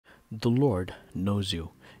The Lord knows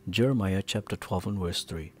you. Jeremiah chapter 12 and verse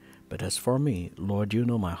 3. But as for me, Lord, you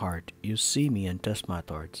know my heart. You see me and test my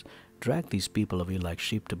thoughts. Drag these people away like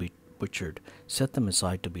sheep to be butchered. Set them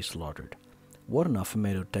aside to be slaughtered. What an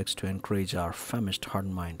affirmative text to encourage our famished heart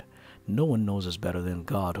and mind. No one knows us better than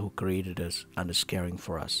God who created us and is caring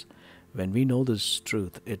for us. When we know this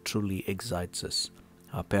truth, it truly excites us.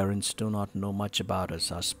 Our parents do not know much about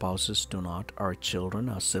us. Our spouses do not. Our children,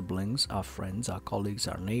 our siblings, our friends, our colleagues,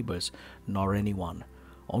 our neighbors, nor anyone.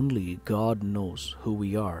 Only God knows who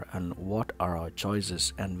we are and what our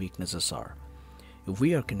choices and weaknesses are. If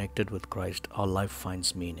we are connected with Christ, our life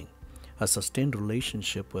finds meaning. A sustained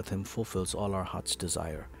relationship with Him fulfills all our heart's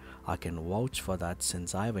desire. I can vouch for that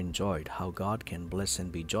since I have enjoyed how God can bless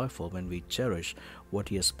and be joyful when we cherish what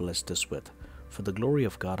He has blessed us with. For the glory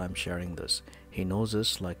of God, I'm sharing this. He knows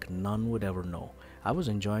us like none would ever know. I was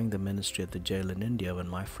enjoying the ministry at the jail in India when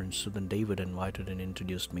my friend Sudan David invited and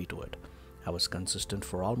introduced me to it. I was consistent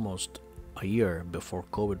for almost a year before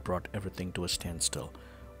COVID brought everything to a standstill.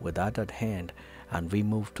 With that at hand, and we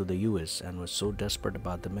moved to the US and was so desperate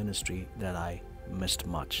about the ministry that I missed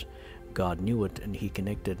much. God knew it and He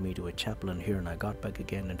connected me to a chaplain here, and I got back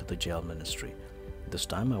again into the jail ministry. This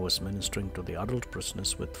time I was ministering to the adult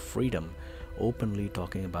prisoners with freedom, openly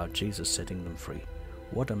talking about Jesus setting them free.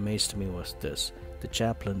 What amazed me was this. The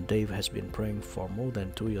chaplain, Dave, has been praying for more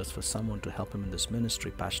than 2 years for someone to help him in this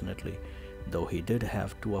ministry passionately, though he did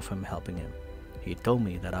have two of them helping him. He told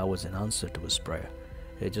me that I was an answer to his prayer.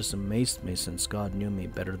 It just amazed me since God knew me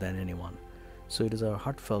better than anyone. So it is our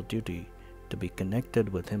heartfelt duty to be connected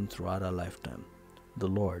with Him throughout our lifetime. The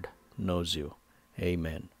Lord knows you.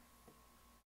 Amen.